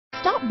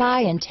Stop by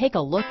and take a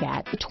look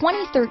at the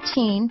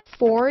 2013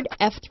 Ford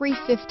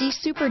F-350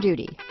 Super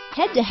Duty.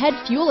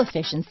 Head-to-head fuel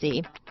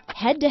efficiency,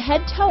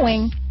 head-to-head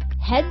towing,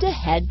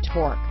 head-to-head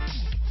torque.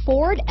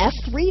 Ford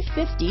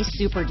F-350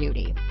 Super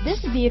Duty.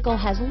 This vehicle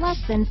has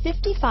less than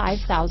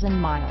 55,000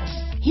 miles.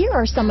 Here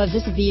are some of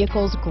this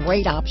vehicle's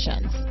great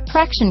options: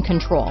 traction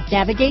control,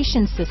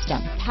 navigation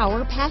system,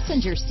 power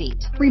passenger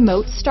seat,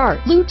 remote start,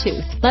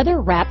 Bluetooth,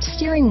 leather-wrapped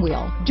steering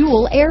wheel,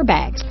 dual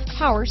airbags,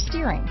 power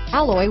steering,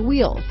 alloy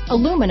wheels,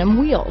 aluminum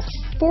wheels,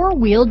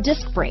 four-wheel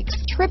disc brakes,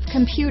 trip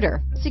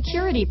computer,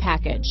 security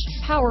package,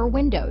 power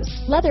windows,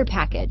 leather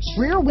package,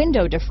 rear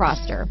window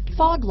defroster,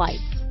 fog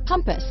lights,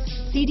 compass,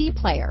 CD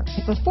player.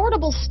 If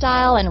affordable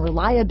style and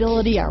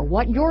reliability are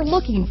what you're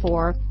looking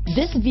for,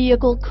 this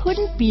vehicle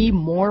couldn't be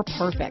more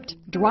perfect.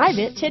 Drive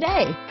it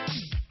today.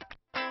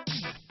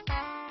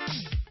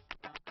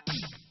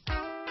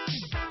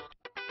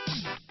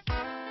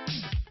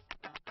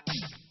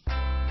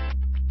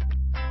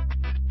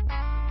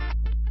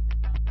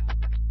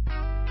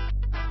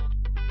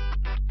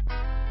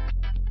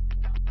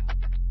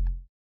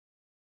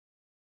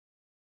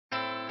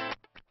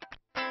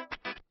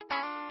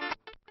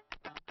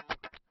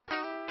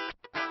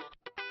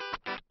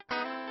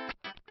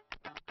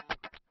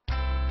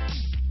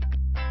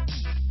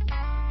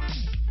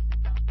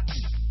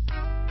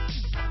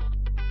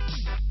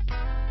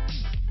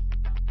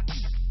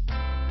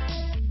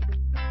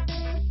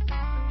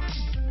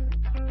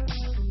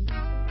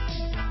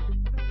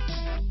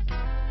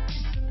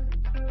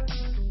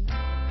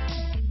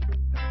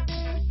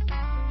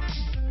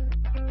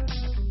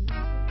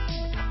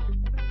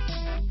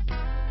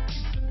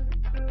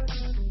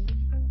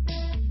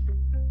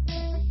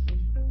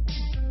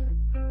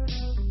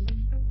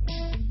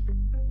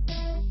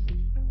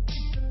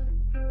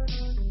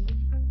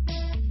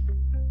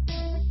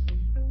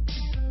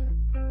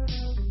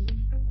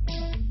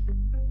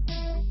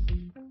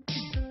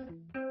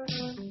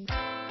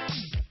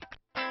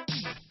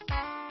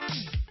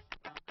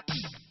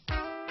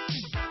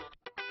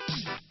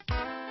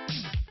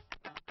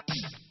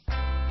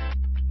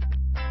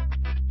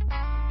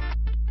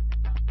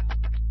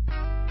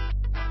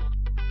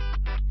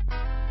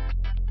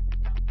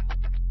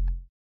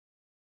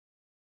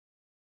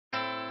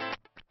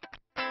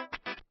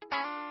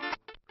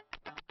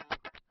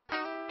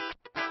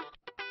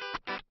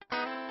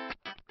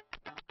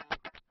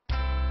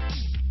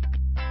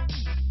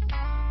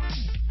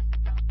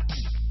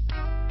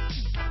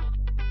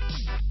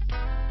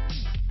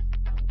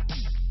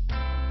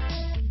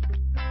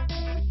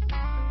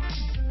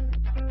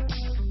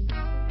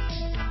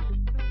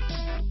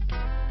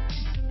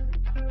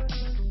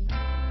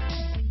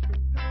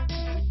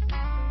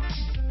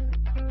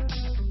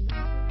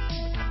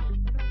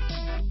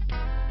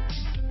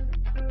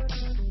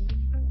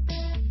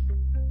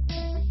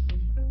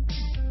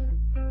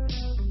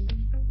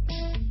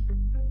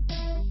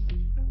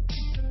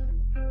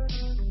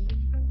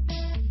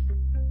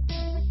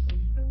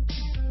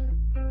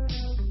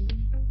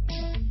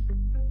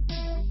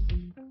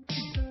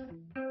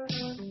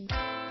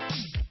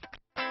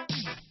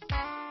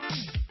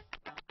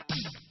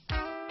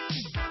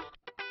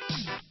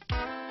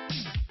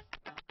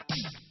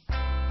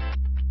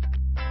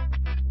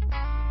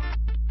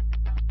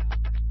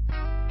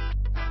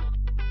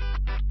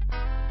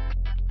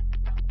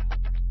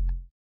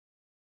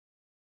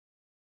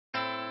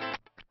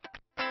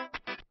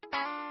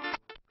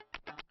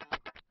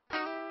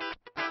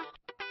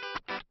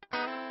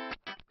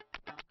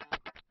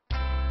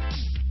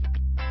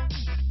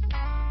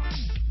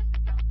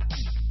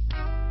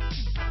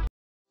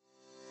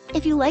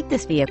 If you like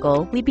this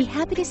vehicle, we'd be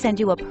happy to send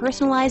you a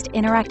personalized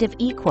interactive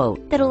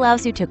e-quote that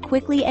allows you to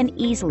quickly and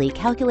easily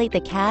calculate the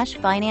cash,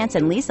 finance,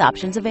 and lease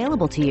options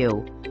available to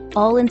you.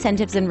 All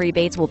incentives and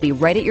rebates will be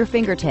right at your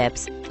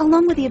fingertips,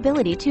 along with the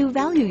ability to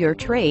value your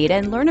trade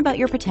and learn about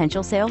your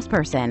potential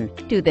salesperson.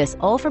 Do this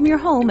all from your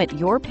home at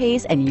your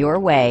pace and your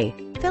way.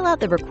 Fill out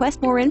the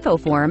Request More Info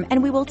form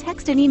and we will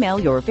text and email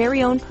your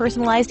very own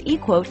personalized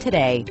e-quote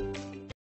today.